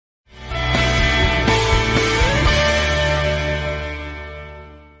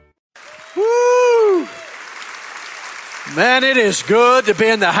Man, it is good to be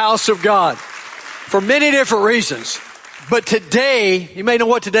in the house of God for many different reasons. But today, you may know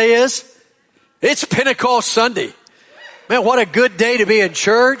what today is? It's Pentecost Sunday. Man, what a good day to be in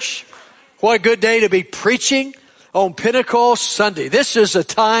church. What a good day to be preaching on Pentecost Sunday. This is a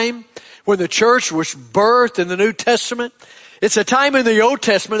time when the church was birthed in the New Testament. It's a time in the Old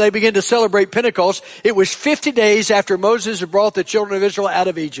Testament they begin to celebrate Pentecost. It was 50 days after Moses had brought the children of Israel out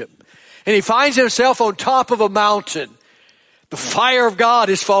of Egypt. And he finds himself on top of a mountain. The fire of God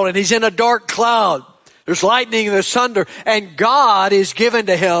is falling. He's in a dark cloud. There's lightning and there's thunder. And God is given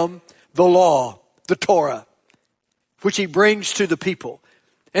to him the law, the Torah, which he brings to the people.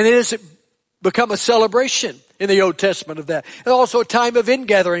 And it has become a celebration in the Old Testament of that. And also a time of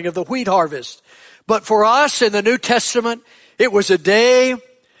ingathering of the wheat harvest. But for us in the New Testament, it was a day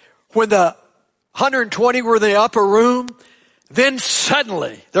when the 120 were in the upper room. Then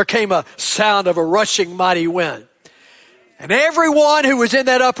suddenly there came a sound of a rushing mighty wind. And everyone who was in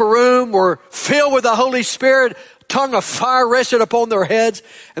that upper room were filled with the Holy Spirit. Tongue of fire rested upon their heads.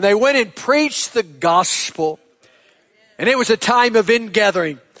 And they went and preached the gospel. And it was a time of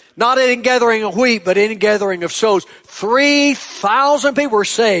ingathering. Not an ingathering of wheat, but an ingathering of souls. 3,000 people were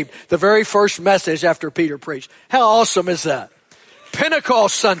saved the very first message after Peter preached. How awesome is that?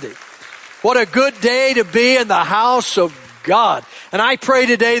 Pentecost Sunday. What a good day to be in the house of God. And I pray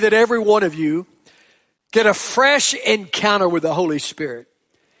today that every one of you get a fresh encounter with the Holy Spirit.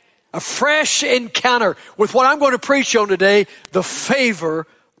 A fresh encounter with what I'm going to preach on today, the favor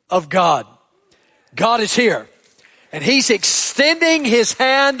of God. God is here. And He's extending His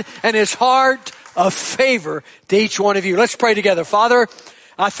hand and His heart of favor to each one of you. Let's pray together. Father,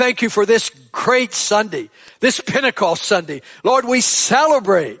 I thank You for this great Sunday, this Pentecost Sunday. Lord, we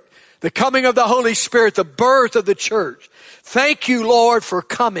celebrate the coming of the Holy Spirit, the birth of the church. Thank You, Lord, for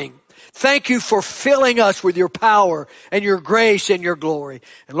coming. Thank You for filling us with Your power and Your grace and Your glory.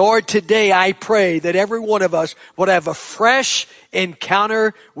 And Lord, today I pray that every one of us would have a fresh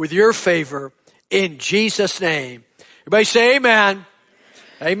encounter with Your favor in Jesus' name. Everybody say amen.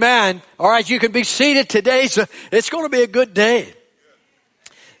 Amen. All right, you can be seated today. So it's going to be a good day.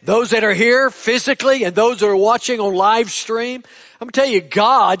 Those that are here physically and those that are watching on live stream, I'm going to tell you,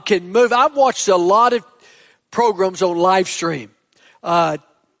 God can move. I've watched a lot of programs on live stream.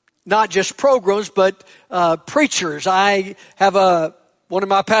 Not just programs, but preachers. I have one of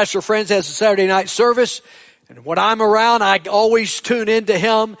my pastor friends has a Saturday night service. And when I'm around, I always tune into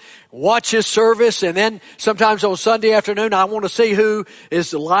him, watch his service. And then sometimes on Sunday afternoon, I want to see who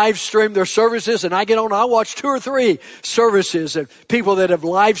is live stream their services. And I get on, I watch 2 or 3 services of people that have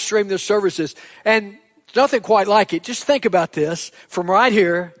live streamed their services. And nothing quite like it. Just think about this. From right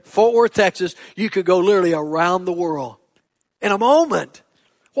here, Fort Worth, Texas, you could go literally around the world in a moment.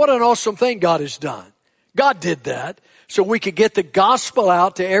 What an awesome thing God has done. God did that so we could get the gospel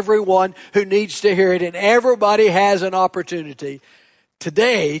out to everyone who needs to hear it. And everybody has an opportunity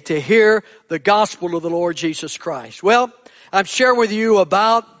today to hear the gospel of the Lord Jesus Christ. Well, I'm sharing with you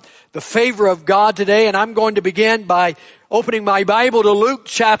about the favor of God today. And I'm going to begin by opening my Bible to Luke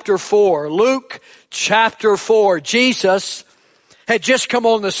chapter 4. Luke chapter 4. Jesus had just come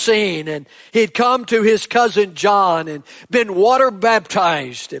on the scene, and he'd come to his cousin John and been water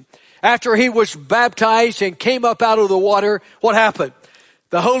baptized. And after he was baptized and came up out of the water, what happened?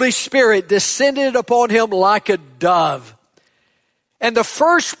 The Holy Spirit descended upon him like a dove. And the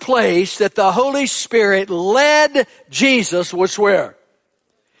first place that the Holy Spirit led Jesus was where?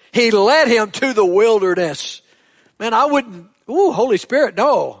 He led him to the wilderness. Man, I wouldn't, Holy Spirit,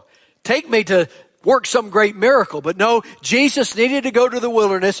 no. Take me to work some great miracle. But no, Jesus needed to go to the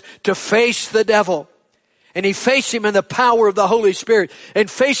wilderness to face the devil. And he faced him in the power of the Holy Spirit and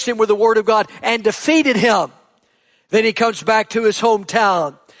faced him with the Word of God and defeated him. Then he comes back to his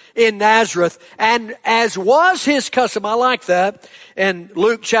hometown in Nazareth. And as was his custom, I like that, in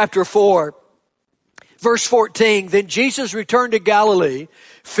Luke chapter 4, verse 14, then Jesus returned to Galilee,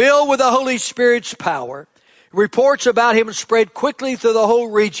 filled with the Holy Spirit's power. Reports about him spread quickly through the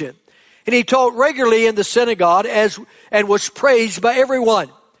whole region. And he taught regularly in the synagogue and was praised by everyone.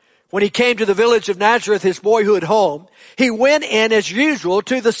 When he came to the village of Nazareth, his boyhood home, he went in as usual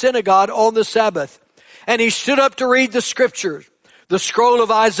to the synagogue on the Sabbath. And he stood up to read the scriptures. The scroll of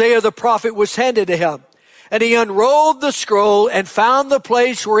Isaiah the prophet was handed to him. And he unrolled the scroll and found the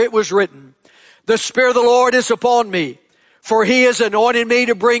place where it was written, the Spirit of the Lord is upon me, for he has anointed me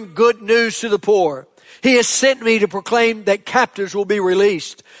to bring good news to the poor. He has sent me to proclaim that captives will be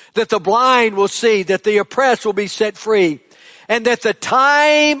released, that the blind will see, that the oppressed will be set free, and that the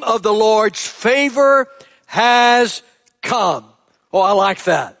time of the Lord's favor has come. Oh, I like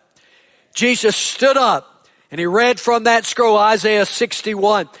that. Jesus stood up And he read from that scroll, Isaiah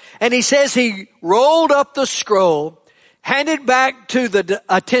 61. And he says he rolled up the scroll, handed back to the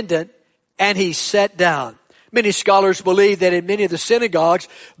attendant, and he sat down. Many scholars believe that in many of the synagogues,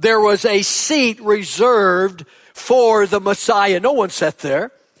 there was a seat reserved for the Messiah. No one sat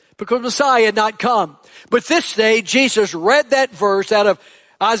there because Messiah had not come. But this day, Jesus read that verse out of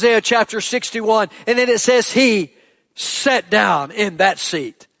Isaiah chapter 61, and then it says he sat down in that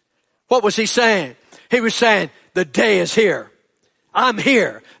seat. What was he saying? He was saying, the day is here. I'm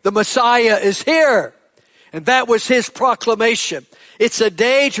here. The Messiah is here. And that was his proclamation. It's a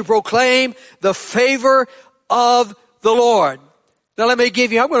day to proclaim the favor of the Lord. Now I'm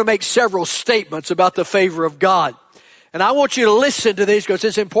going to make several statements about the favor of God. And I want you to listen to these because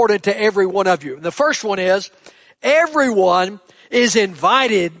it's important to every one of you. And the first one is, everyone is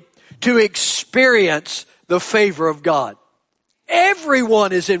invited to experience the favor of God.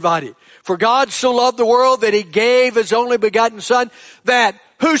 Everyone is invited. For God so loved the world that he gave his only begotten Son, that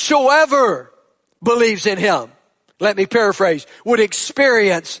whosoever believes in him, let me paraphrase, would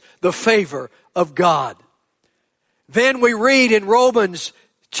experience the favor of God. Then we read in Romans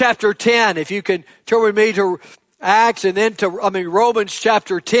chapter 10, if you can turn with me to Acts and then Romans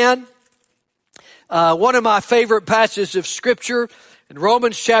chapter 10. One of my favorite passages of Scripture in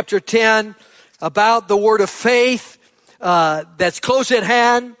Romans chapter 10 about the word of faith that's close at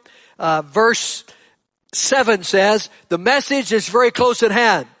hand. Verse 7 says, the message is very close at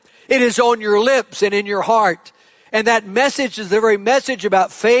hand. It is on your lips and in your heart. And that message is the very message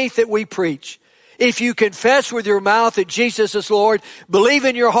about faith that we preach. If you confess with your mouth that Jesus is Lord, believe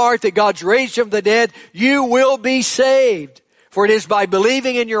in your heart that God's raised him from the dead, you will be saved. For it is by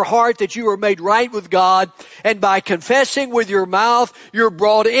believing in your heart that you are made right with God, and by confessing with your mouth, you're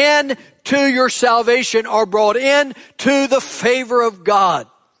brought in to your salvation, or brought in to the favor of God.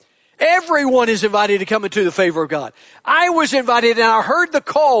 Everyone is invited to come into the favor of God. I was invited, and I heard the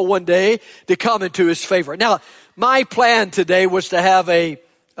call one day to come into his favor. Now, my plan today was to have a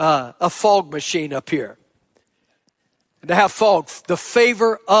fog machine up here. And to have fog, the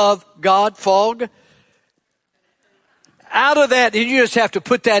favor of God, fog. Out of that, and you just have to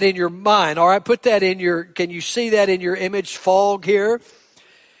put that in your mind, all right? Put that in your, can you see that in your image, fog here?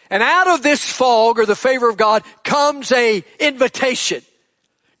 And out of this fog, or the favor of God, comes a invitation.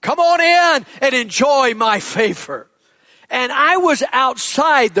 Come on in and enjoy my favor. And I was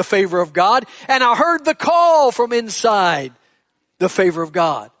outside the favor of God, and I heard the call from inside the favor of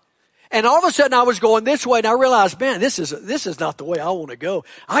God. And all of a sudden I was going this way, and I realized, man, this is not the way I want to go.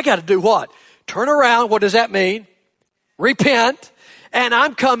 I got to do what? Turn around. What does that mean? Repent. And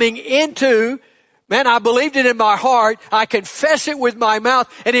I'm coming into, man, I believed it in my heart. I confess it with my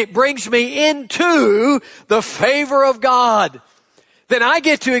mouth, and it brings me into the favor of God. Then I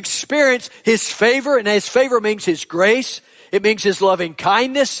get to experience his favor, and his favor means his grace. It means his loving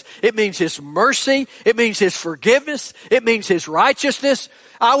kindness. It means his mercy. It means his forgiveness. It means his righteousness.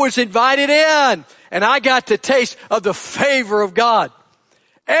 I was invited in, and I got to taste of the favor of God.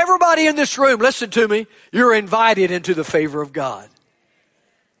 Everybody in this room, listen to me. You're invited into the favor of God.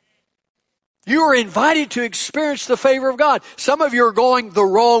 You are invited to experience the favor of God. Some of you are going the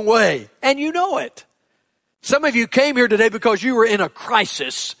wrong way, and you know it. Some of you came here today because you were in a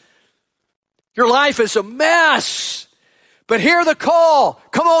crisis. Your life is a mess. But hear the call.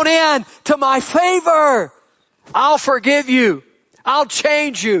 Come on in to my favor. I'll forgive you. I'll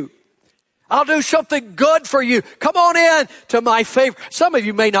change you. I'll do something good for you. Come on in to my favor. Some of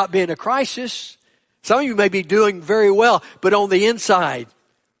you may not be in a crisis. Some of you may be doing very well. But on the inside,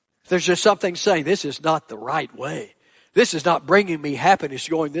 there's just something saying, this is not the right way. This is not bringing me happiness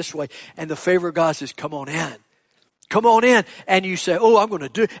going this way. And the favor of God says, come on in. Come on in. And you say, oh, I'm going to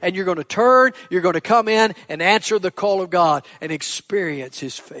do it. And you're going to turn. You're going to come in and answer the call of God and experience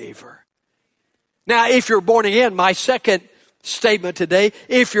his favor. Now, if you're born again, my second statement today,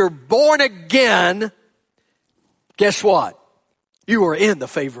 if you're born again, guess what? You are in the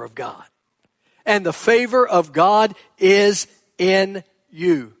favor of God. And the favor of God is in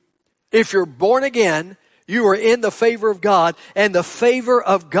you. If you're born again, you are in the favor of God, and the favor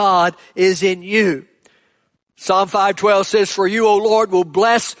of God is in you. Psalm 5:12 says, for you, O Lord, will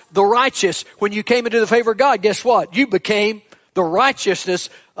bless the righteous. When you came into the favor of God, guess what? You became the righteousness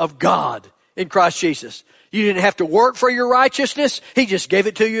of God in Christ Jesus. You didn't have to work for your righteousness. He just gave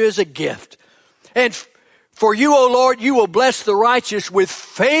it to you as a gift. And for you, O Lord, you will bless the righteous with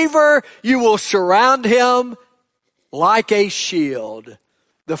favor. You will surround him like a shield.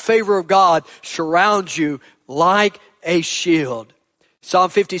 The favor of God surrounds you like a shield. Psalm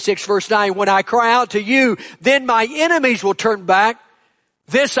 56 verse 9, when I cry out to you, then my enemies will turn back.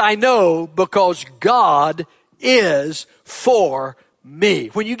 This I know because God is for me.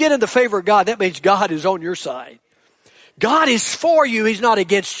 When you get in the favor of God, that means God is on your side. God is for you. He's not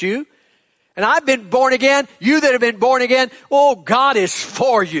against you. And I've been born again. You that have been born again, oh, God is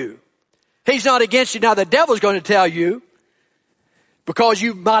for you. He's not against you. Now, the devil's going to tell you, because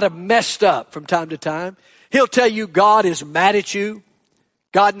you might have messed up from time to time, he'll tell you God is mad at you.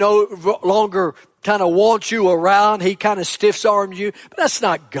 God no longer kind of wants you around. He kind of stiff-arms you. But that's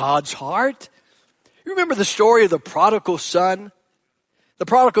not God's heart. You remember the story of the prodigal son? The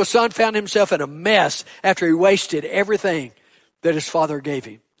prodigal son found himself in a mess after he wasted everything that his father gave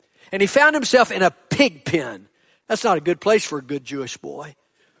him. And he found himself in a pig pen. That's not a good place for a good Jewish boy.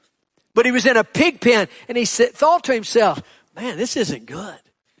 But he was in a pig pen, and he thought to himself, man, this isn't good.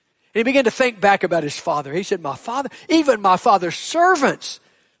 And he began to think back about his father. He said, even my father's servants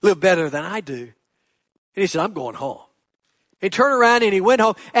live better than I do. And he said, I'm going home. He turned around and he went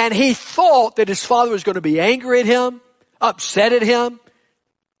home, and he thought that his father was going to be angry at him, upset at him,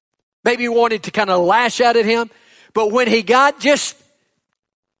 maybe wanted to kind of lash out at him. But when he got just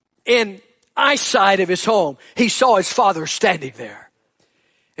in eyesight of his home, he saw his father standing there.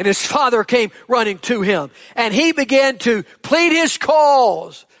 And his father came running to him, and he began to plead his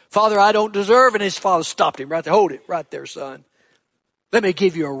cause. Father, I don't deserve. And his father stopped him right there. Hold it right there, son. Let me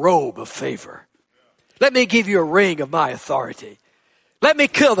give you a robe of favor. Let me give you a ring of my authority. Let me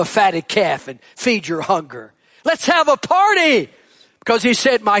kill the fatted calf and feed your hunger. Let's have a party. Because he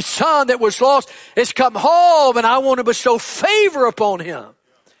said, my son that was lost has come home, and I want to bestow favor upon him.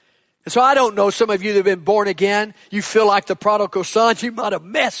 And so I don't know, some of you that have been born again, you feel like the prodigal son. You might have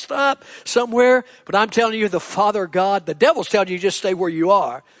messed up somewhere. But I'm telling you, the Father God, the devil's telling you just stay where you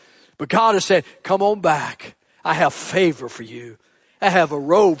are. But God has said, come on back. I have favor for you. I have a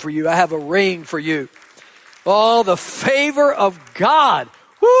robe for you. I have a ring for you. Oh, the favor of God.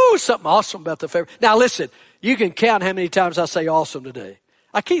 Woo, something awesome about the favor. Now listen, you can count how many times I say awesome today.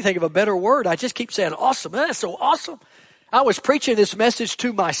 I can't think of a better word. I just keep saying awesome. That's so awesome. I was preaching this message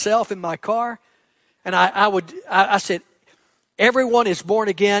to myself in my car, and I said, everyone is born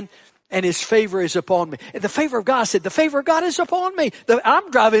again, and his favor is upon me. And the favor of God, I said, the favor of God is upon me. I'm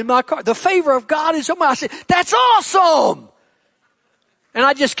driving my car. The favor of God is upon me. I said, that's awesome. And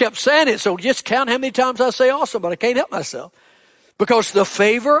I just kept saying it, so just count how many times I say awesome, but I can't help myself. Because the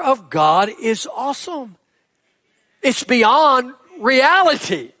favor of God is awesome. It's beyond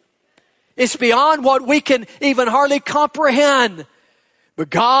reality. It's beyond what we can even hardly comprehend. But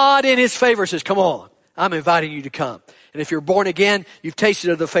God in his favor says, come on, I'm inviting you to come. And if you're born again, you've tasted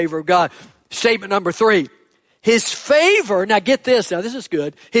of the favor of God. Statement number 3, his favor, now get this, now this is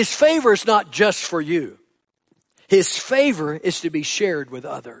good. His favor is not just for you. His favor is to be shared with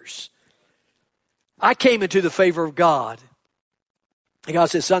others. I came into the favor of God. And God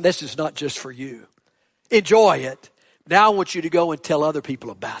said, son, this is not just for you. Enjoy it. Now I want you to go and tell other people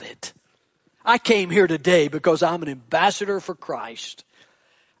about it. I came here today because I'm an ambassador for Christ.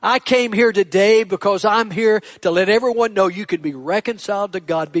 I came here today because I'm here to let everyone know you can be reconciled to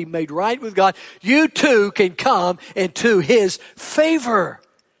God, be made right with God. You too can come into his favor.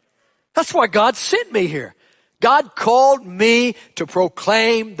 That's why God sent me here. God called me to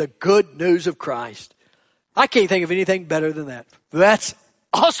proclaim the good news of Christ. I can't think of anything better than that. That's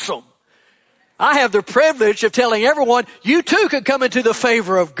awesome. I have the privilege of telling everyone, you too can come into the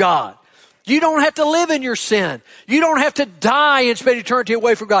favor of God. You don't have to live in your sin. You don't have to die and spend eternity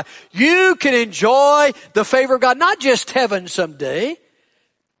away from God. You can enjoy the favor of God, not just heaven someday,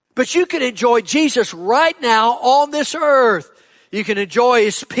 but you can enjoy Jesus right now on this earth. You can enjoy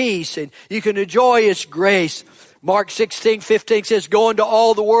his peace and you can enjoy his grace. Mark 16:15 says, go into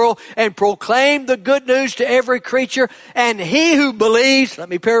all the world and proclaim the good news to every creature, and he who believes, let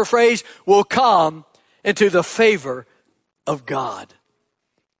me paraphrase, will come into the favor of God.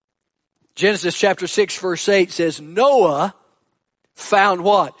 Genesis chapter 6 verse 8 says, Noah found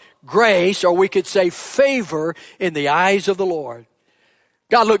what? Grace, or we could say favor, in the eyes of the Lord.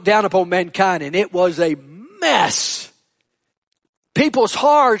 God looked down upon mankind and it was a mess. People's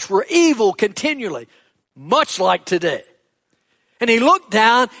hearts were evil continually, much like today. And he looked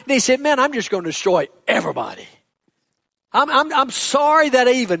down and he said, man, I'm just going to destroy everybody. I'm sorry that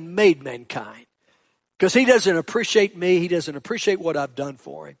I even made mankind, because he doesn't appreciate me. He doesn't appreciate what I've done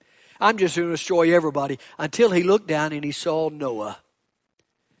for him. I'm just going to destroy everybody, until he looked down and he saw Noah.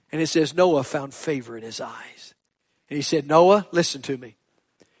 And it says Noah found favor in his eyes. And he said, Noah, listen to me.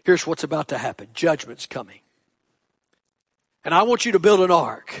 Here's what's about to happen. Judgment's coming. And I want you to build an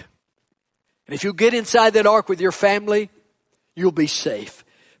ark. And if you get inside that ark with your family, you'll be safe.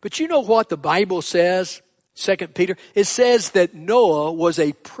 But you know what the Bible says, 2 Peter? It says that Noah was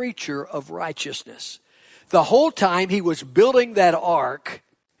a preacher of righteousness. the whole time he was building that ark,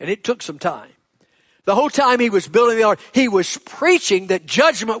 and it took some time, the whole time he was building the ark, he was preaching that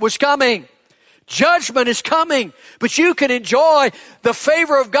judgment was coming. Judgment is coming, but you can enjoy the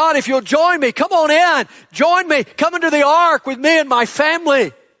favor of God if you'll join me. Come on in. Join me. Come into the ark with me and my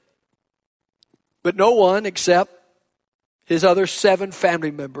family. But no one except his other 7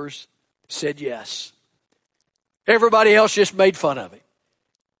 family members said yes. Everybody else just made fun of him.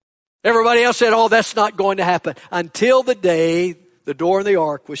 Everybody else said, oh, that's not going to happen. Until the day the door in the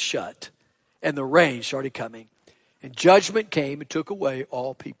ark was shut and the rain started coming. And judgment came and took away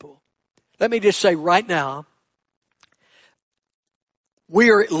all people. Let me just say right now,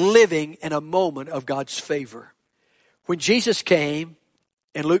 we are living in a moment of God's favor. When Jesus came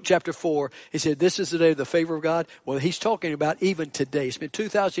in Luke chapter 4, he said, this is the day of the favor of God. Well, he's talking about even today. It's been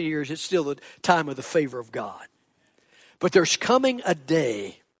 2,000 years. It's still the time of the favor of God. But there's coming a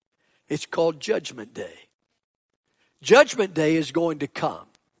day. It's called Judgment Day. Judgment Day is going to come.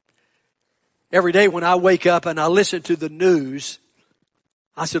 Every day when I wake up and I listen to the news,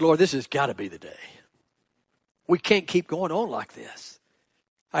 I said, Lord, this has got to be the day. We can't keep going on like this.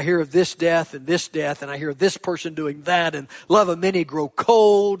 I hear of this death, and I hear of this person doing that, and love of many grow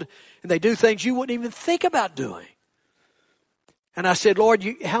cold, and they do things you wouldn't even think about doing. And I said, Lord,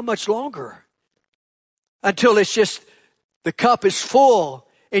 how much longer? Until it's just the cup is full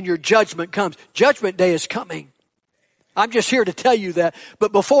and your judgment comes. Judgment Day is coming. I'm just here to tell you that.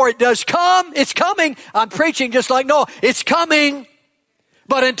 But before it does come, it's coming. I'm preaching just like Noah. It's coming.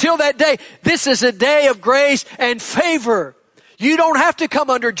 But until that day, this is a day of grace and favor. You don't have to come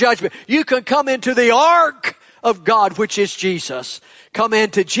under judgment. You can come into the ark of God, which is Jesus. Come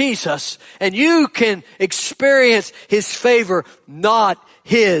into Jesus, and you can experience His favor, not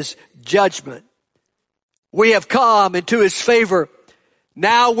His judgment. We have come into His favor.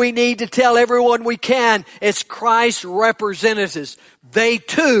 Now we need to tell everyone we can, as Christ's representatives, they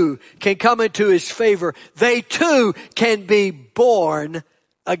too can come into His favor. They too can be born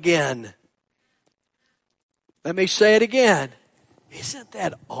again. Let me say it again. Isn't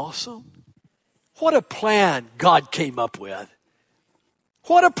that awesome? What a plan God came up with.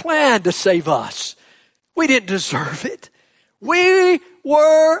 What a plan to save us. We didn't deserve it. We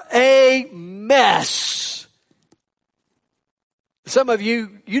were a mess. Some of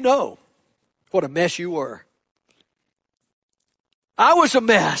you, you know what a mess you were. I was a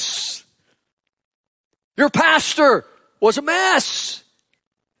mess. Your pastor was a mess.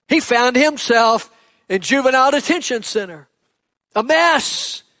 He found himself in juvenile detention center. A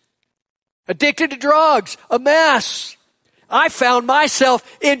mess. Addicted to drugs. A mess. I found myself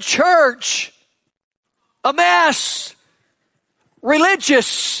in church. A mess.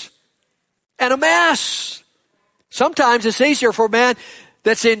 Religious. And a mess. Sometimes it's easier for a man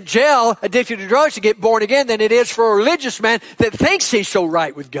that's in jail, addicted to drugs, to get born again than it is for a religious man that thinks he's so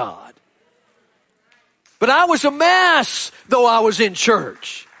right with God. But I was a mess, though I was in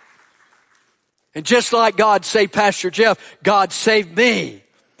church. And just like God saved Pastor Jeff, God saved me.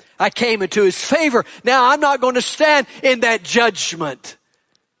 I came into His favor. Now I'm not going to stand in that judgment,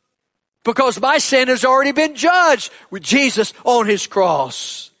 because my sin has already been judged with Jesus on His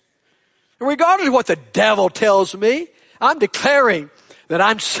cross. And regardless of what the devil tells me, I'm declaring that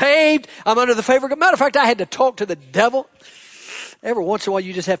I'm saved. I'm under the favor of God. Matter of fact, I had to talk to the devil. Every once in a while,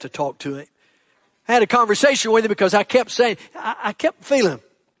 you just have to talk to him. I had a conversation with him because I kept saying, I kept feeling,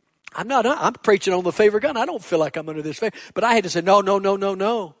 I'm preaching on the favor of God. I don't feel like I'm under this favor. But I had to say, no.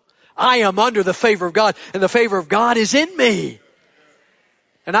 I am under the favor of God, and the favor of God is in me.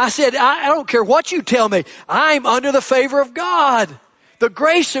 And I said, I don't care what you tell me. I'm under the favor of God. The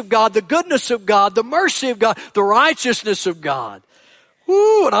grace of God, the goodness of God, the mercy of God, the righteousness of God.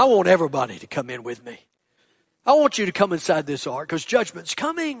 Woo, and I want everybody to come in with me. I want you to come inside this ark, because judgment's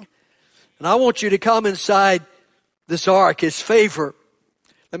coming. And I want you to come inside this ark, His favor.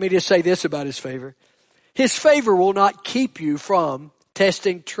 Let me just say this about His favor. His favor will not keep you from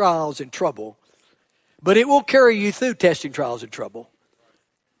testing, trials, and trouble, but it will carry you through testing, trials, and trouble.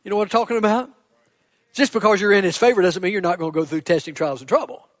 You know what I'm talking about? Just because you're in His favor doesn't mean you're not going to go through testing, trials, and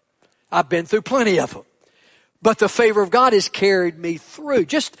trouble. I've been through plenty of them. But the favor of God has carried me through.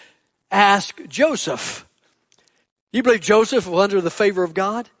 Just ask Joseph. You believe Joseph was under the favor of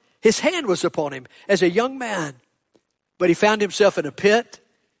God? His hand was upon him as a young man, but he found himself in a pit.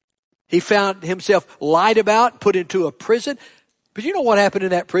 He found himself lied about, put into a prison. But you know what happened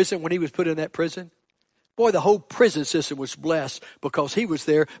in that prison when he was put in that prison? Boy, the whole prison system was blessed because he was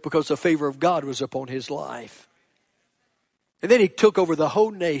there, because the favor of God was upon his life. And then he took over the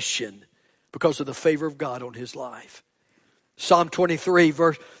whole nation because of the favor of God on his life. Psalm 23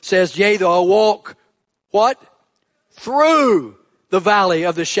 verse says, yea, though I walk What? Through the valley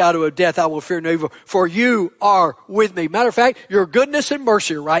of the shadow of death, I will fear no evil, for you are with me. Matter of fact, your goodness and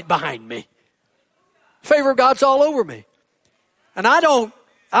mercy are right behind me. Favor of God's all over me. And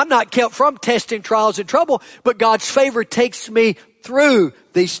I'm not kept from testing, trials, and trouble, but God's favor takes me through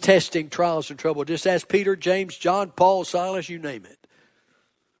these testing, trials, and trouble. Just ask Peter, James, John, Paul, Silas, you name it.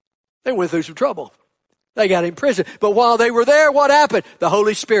 They went through some trouble. They got in prison. But while they were there, what happened? The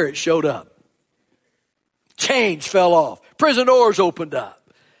Holy Spirit showed up. Chains fell off. Prison doors opened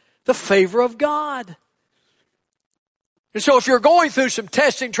up. The favor of God. And so if you're going through some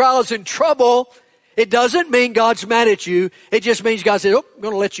testing, trials, and trouble, it doesn't mean God's mad at you. It just means God says, I'm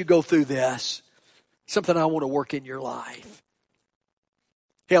going to let you go through this. Something I want to work in your life.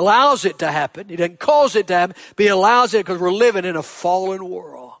 He allows it to happen. He doesn't cause it to happen, but He allows it because we're living in a fallen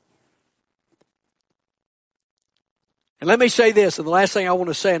world. And let me say this, and the last thing I want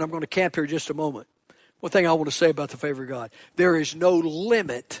to say, and I'm going to camp here just a moment. One thing I want to say about the favor of God. There is no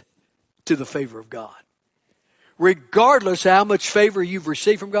limit to the favor of God. Regardless of how much favor you've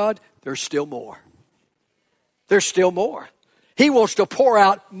received from God, there's still more. There's still more. He wants to pour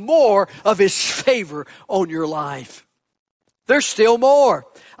out more of His favor on your life. There's still more.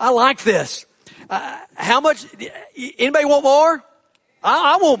 I like this. How much? Anybody want more?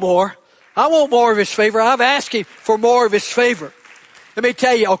 I want more. I want more of His favor. I've asked Him for more of His favor. Let me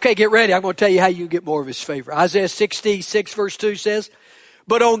tell you, okay, get ready. I'm going to tell you how you get more of His favor. Isaiah 66 verse 2 says,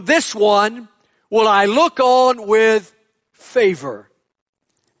 but on this one will I look on with favor.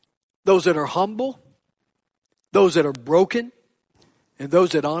 Those that are humble, those that are broken, and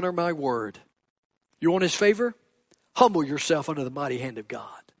those that honor my word. You want His favor? Humble yourself under the mighty hand of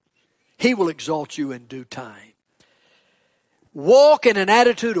God. He will exalt you in due time. Walk in an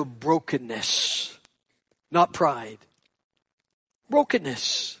attitude of brokenness, not pride.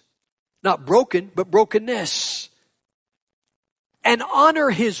 Brokenness. Not broken, but brokenness. And honor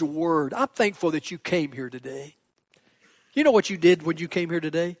His word. I'm thankful that you came here today. You know what you did when you came here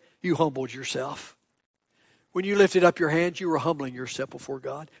today? You humbled yourself. When you lifted up your hands, you were humbling yourself before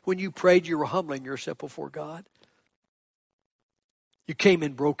God. When you prayed, you were humbling yourself before God. You came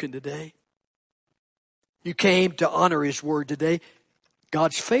in broken today. You came to honor His word today.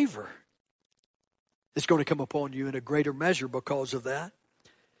 God's favor is going to come upon you in a greater measure because of that.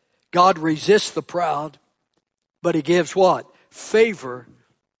 God resists the proud, but He gives what? Favor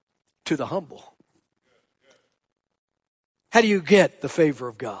to the humble. How do you get the favor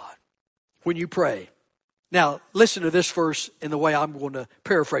of God? When you pray. Now, listen to this verse in the way I'm going to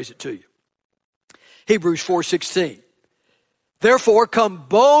paraphrase it to you. Hebrews 4:16. Therefore, come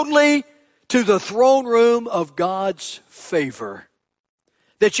boldly to the throne room of God's favor,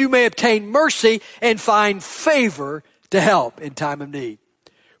 that you may obtain mercy and find favor to help in time of need.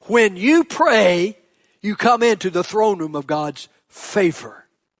 When you pray, you come into the throne room of God's favor.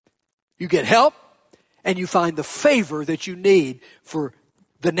 You get help and you find the favor that you need for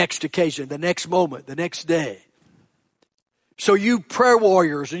the next occasion, the next moment, the next day. So you prayer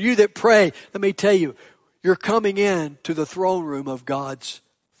warriors and you that pray, let me tell you, you're coming in to the throne room of God's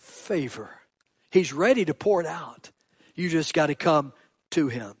favor. He's ready to pour it out. You just got to come to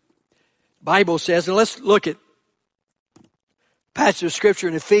Him. Bible says, and let's look at passage of Scripture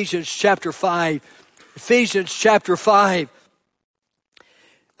in Ephesians chapter 5. Ephesians chapter 5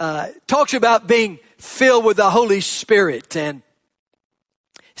 talks about being filled with the Holy Spirit. And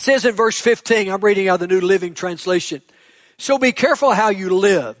it says in verse 15, I'm reading out of the New Living Translation, so be careful how you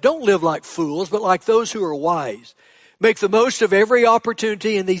live. Don't live like fools, but like those who are wise. Make the most of every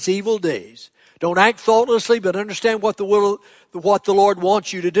opportunity in these evil days. Don't act thoughtlessly, but understand what the Lord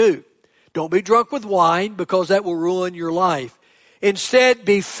wants you to do. Don't be drunk with wine, because that will ruin your life. Instead,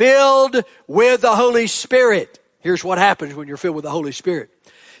 be filled with the Holy Spirit. Here's what happens when you're filled with the Holy Spirit.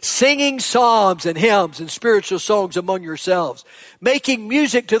 Singing psalms and hymns and spiritual songs among yourselves. Making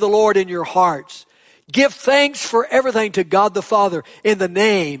music to the Lord in your hearts. Give thanks for everything to God the Father in the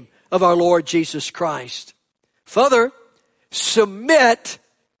name of our Lord Jesus Christ. Further, submit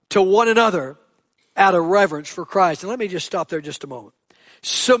to one another out of reverence for Christ. And let me just stop there just a moment.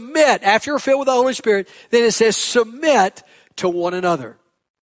 Submit. After you're filled with the Holy Spirit, then it says submit to one another.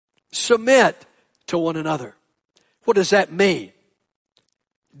 Submit to one another. What does that mean?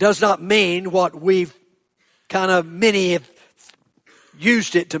 It does not mean what we've many have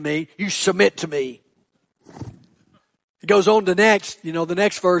used it to mean. You submit to me. It goes on to next, the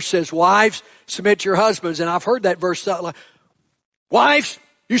next verse says, wives, submit to your husbands. And I've heard that verse like, wives,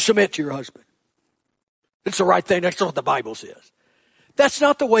 you submit to your husband. It's the right thing. That's what the Bible says. That's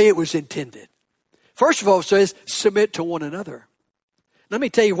not the way it was intended. First of all, it says submit to one another. Let me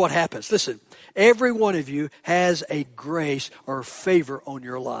tell you what happens. Listen, every one of you has a grace or favor on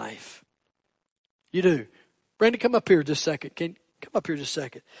your life. You do. Brandon, come up here just a second. Come up here just a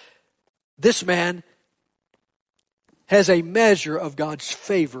second. This man has a measure of God's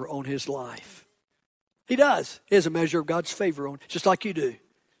favor on his life. He does. He has a measure of God's favor on, just like you do.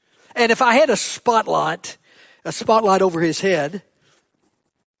 And if I had a spotlight over his head,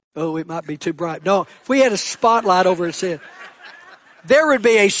 oh, it might be too bright. No, if we had a spotlight over his head, there would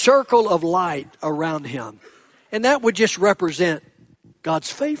be a circle of light around him. And that would just represent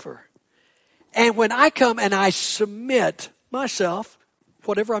God's favor. And when I come and I submit myself,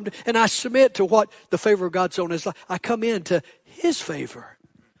 whatever I'm doing, and I submit to what the favor of God's on his life, I come into his favor.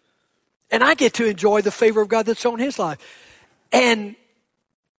 And I get to enjoy the favor of God that's on his life. And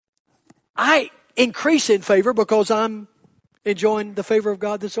I increase in favor because I'm enjoying the favor of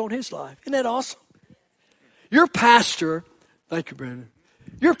God that's on his life. Isn't that awesome? Your pastor, thank you, Brandon.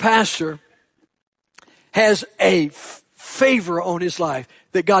 Your pastor has a favor on his life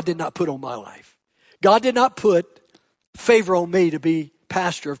that God did not put on my life. God did not put favor on me to be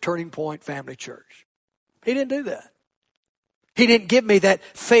pastor of Turning Point Family Church. He didn't do that. He didn't give me that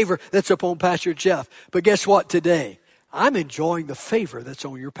favor that's upon Pastor Jeff. But guess what? Today, I'm enjoying the favor that's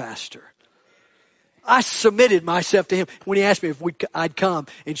on your pastor. I submitted myself to him. When he asked me if I'd come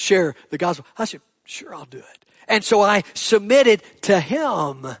and share the gospel, I said, sure, I'll do it. And so I submitted to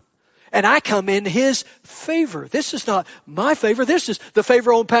him. And I come in his favor. This is not my favor. This is the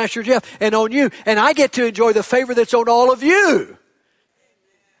favor on Pastor Jeff and on you. And I get to enjoy the favor that's on all of you.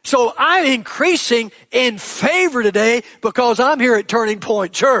 So I'm increasing in favor today because I'm here at Turning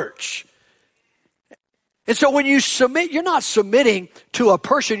Point Church. And so when you submit, you're not submitting to a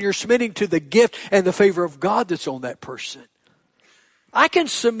person, you're submitting to the gift and the favor of God that's on that person. I can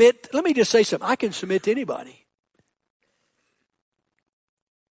submit, let me just say something, I can submit to anybody.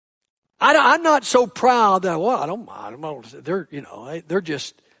 I'm not so proud that, well, I don't know, they're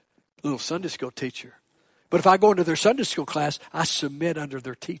just a little Sunday school teacher. But if I go into their Sunday school class, I submit under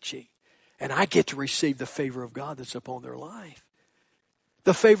their teaching. And I get to receive the favor of God that's upon their life.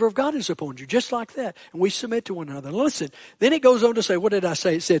 The favor of God is upon you, just like that. And we submit to one another. Listen, then it goes on to say, what did I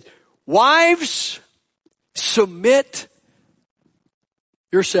say? It said, wives, submit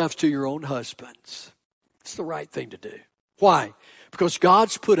yourselves to your own husbands. It's the right thing to do. Why? Because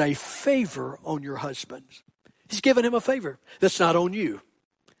God's put a favor on your husbands. He's given him a favor that's not on you.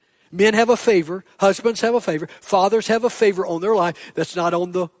 Men have a favor. Husbands have a favor. Fathers have a favor on their life that's not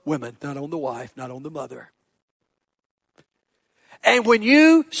on the women, not on the wife, not on the mother. And when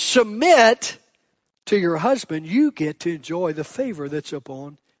you submit to your husband, you get to enjoy the favor that's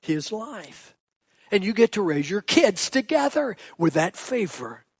upon his life. And you get to raise your kids together with that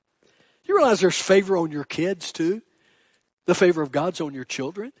favor. You realize there's favor on your kids too? The favor of God's on your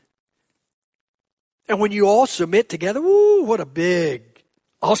children. And when you all submit together, woo, what a big,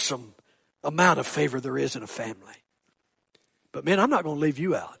 awesome amount of favor there is in a family. But man, I'm not going to leave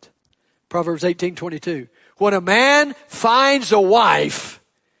you out. Proverbs 18:22. When a man finds a wife,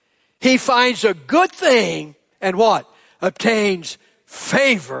 he finds a good thing and what? Obtains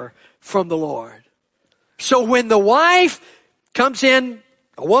favor from the Lord. So when the wife comes in,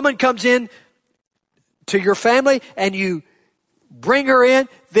 a woman comes in to your family and you bring her in,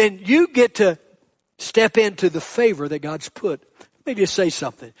 then you get to step into the favor that God's put. Let me just say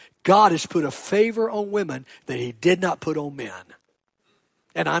something. God has put a favor on women that he did not put on men.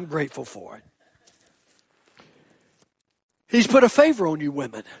 And I'm grateful for it. He's put a favor on you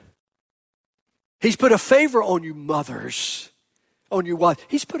women. He's put a favor on you mothers, on you wives.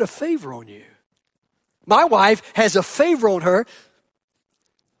 He's put a favor on you. My wife has a favor on her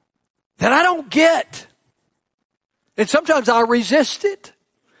that I don't get. And sometimes I resist it.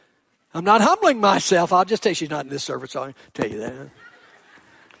 I'm not humbling myself. I'll just tell you she's not in this service, so I'll tell you that.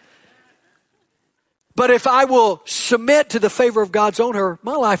 But if I will submit to the favor of God's on her,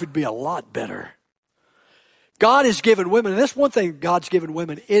 my life would be a lot better. God has given women, and that's one thing God's given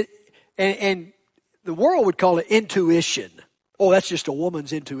women, and the world would call it intuition. Oh, that's just a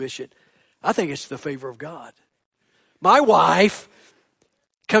woman's intuition. I think it's the favor of God. My wife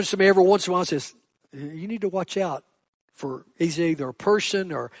comes to me every once in a while and says, you need to watch out for either a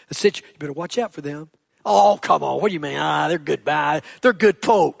person or a situation. You better watch out for them. Oh, come on. What do you mean? They're good. They're good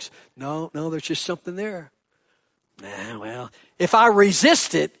folks. No, there's just something there. Well, if I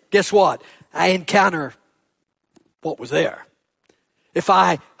resist it, guess what? I encounter what was there. If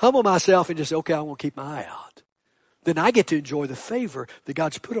I humble myself and just say, okay, I won't keep my eye out, then I get to enjoy the favor that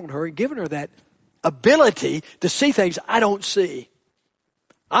God's put on her and given her that ability to see things I don't see.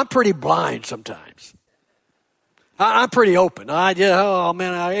 I'm pretty blind sometimes. I'm pretty open.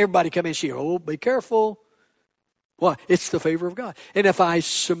 Everybody come in here. Oh, be careful. Well, it's the favor of God. And if I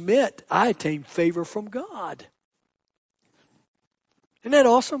submit, I attain favor from God. Isn't that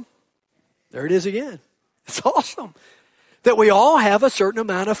awesome? There it is again. It's awesome that we all have a certain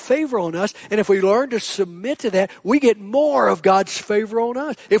amount of favor on us. And if we learn to submit to that, we get more of God's favor on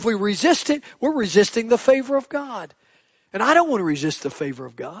us. If we resist it, we're resisting the favor of God. And I don't want to resist the favor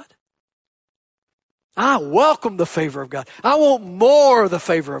of God. I welcome the favor of God. I want more of the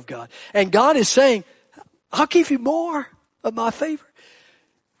favor of God. And God is saying, I'll give you more of my favor.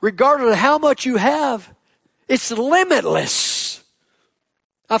 Regardless of how much you have, it's limitless.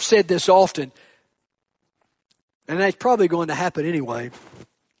 I've said this often, and that's probably going to happen anyway.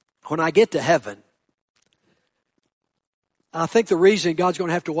 When I get to heaven, I think the reason God's going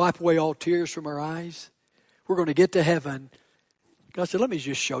to have to wipe away all tears from our eyes, we're going to get to heaven. God said, let me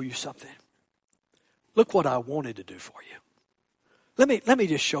just show you something. Look what I wanted to do for you. Let me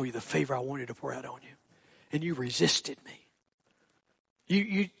just show you the favor I wanted to pour out on you. And you resisted me.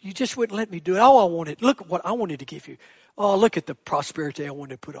 You just wouldn't let me do it. Oh, I wanted, look at what I wanted to give you. Oh, look at the prosperity I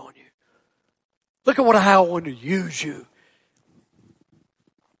wanted to put on you. Look at how I wanted to use you.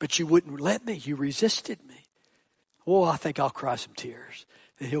 But you wouldn't let me. You resisted me. Oh, I think I'll cry some tears.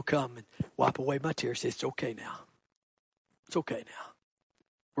 And he'll come and wipe away my tears. It's okay now. It's okay now.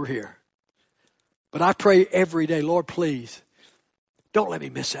 We're here. But I pray every day, Lord, please, don't let me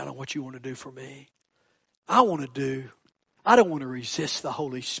miss out on what you want to do for me. I don't want to resist the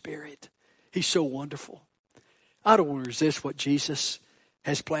Holy Spirit. He's so wonderful. I don't want to resist what Jesus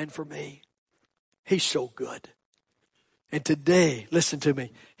has planned for me. He's so good. And today, listen to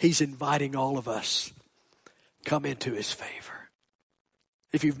me, He's inviting all of us, come into His favor.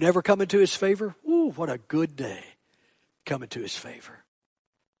 If you've never come into His favor, what a good day. Come into His favor.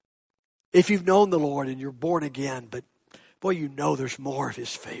 If you've known the Lord and you're born again, but boy, you know there's more of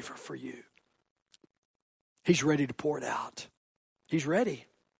His favor for you. He's ready to pour it out. He's ready.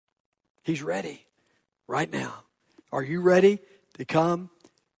 He's ready right now. Are you ready to come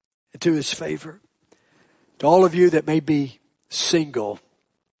into His favor? To all of you that may be single,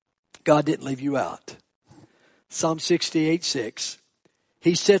 God didn't leave you out. Psalm 68:6.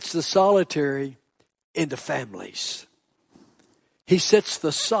 He sets the solitary into families. He sets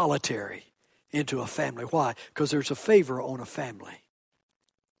the solitary into a family. Why? Because there's a favor on a family.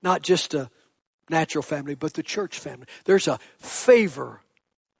 Not just a natural family, but the church family. There's a favor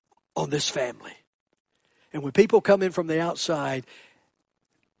on this family. And when people come in from the outside,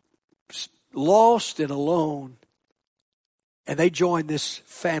 lost and alone, and they join this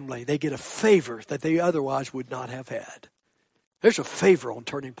family, they get a favor that they otherwise would not have had. There's a favor on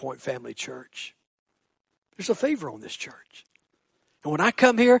Turning Point Family Church. There's a favor on this church. And when I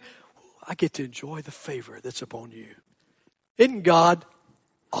come here, I get to enjoy the favor that's upon you. Isn't God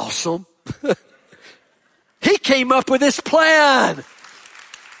awesome? He came up with this plan.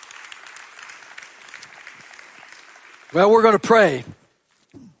 Well, we're going to pray.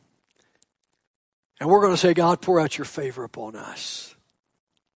 And we're going to say, God, pour out your favor upon us.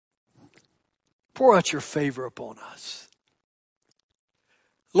 Pour out your favor upon us.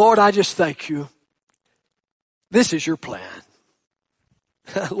 Lord, I just thank you. This is your plan.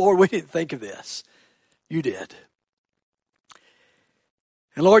 Lord, we didn't think of this. You did.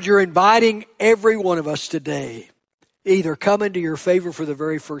 And Lord, you're inviting every one of us today, either come into your favor for the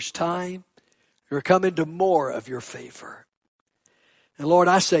very first time, or come into more of your favor. And Lord,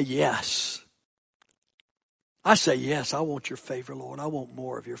 I say yes. I say yes, I want your favor, Lord. I want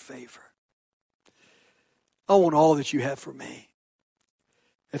more of your favor. I want all that you have for me.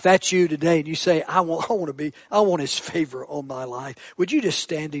 If that's you today and you say, I want His favor on my life, would you just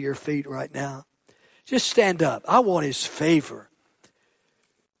stand to your feet right now? Just stand up. I want His favor.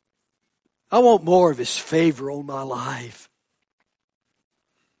 I want more of His favor on my life.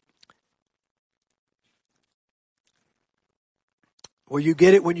 Well, you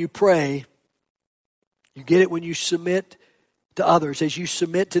get it when you pray. You get it when you submit to others. As you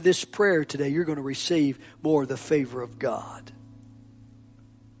submit to this prayer today, you're going to receive more of the favor of God.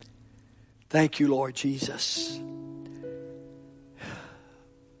 Thank you, Lord Jesus.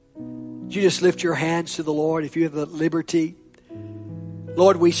 Would you just lift your hands to the Lord if you have the liberty?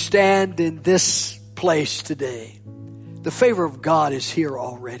 Lord, we stand in this place today. The favor of God is here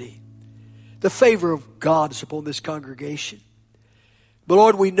already. The favor of God is upon this congregation. But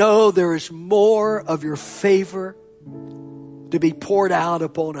Lord, we know there is more of your favor to be poured out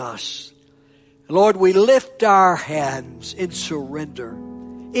upon us. Lord, we lift our hands in surrender,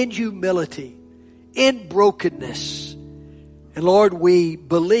 in humility, in brokenness. And Lord, we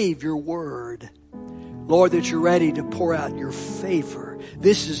believe your word. Lord, that you're ready to pour out your favor.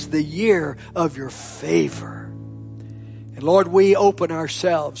 This is the year of your favor. And Lord, we open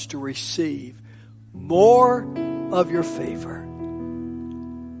ourselves to receive more of your favor.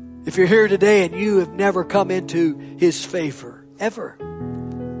 If you're here today and you have never come into his favor, ever,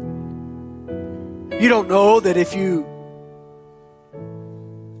 you don't know that if you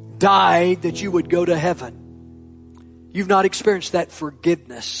died that you would go to heaven. You've not experienced that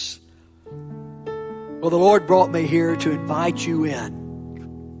forgiveness. Well, the Lord brought me here to invite you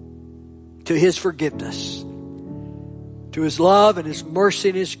in to his forgiveness, to his love and his mercy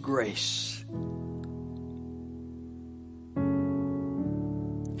and his grace.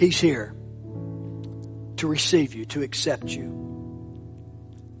 He's here to receive you, to accept you.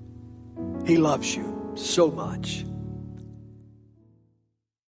 He loves you so much.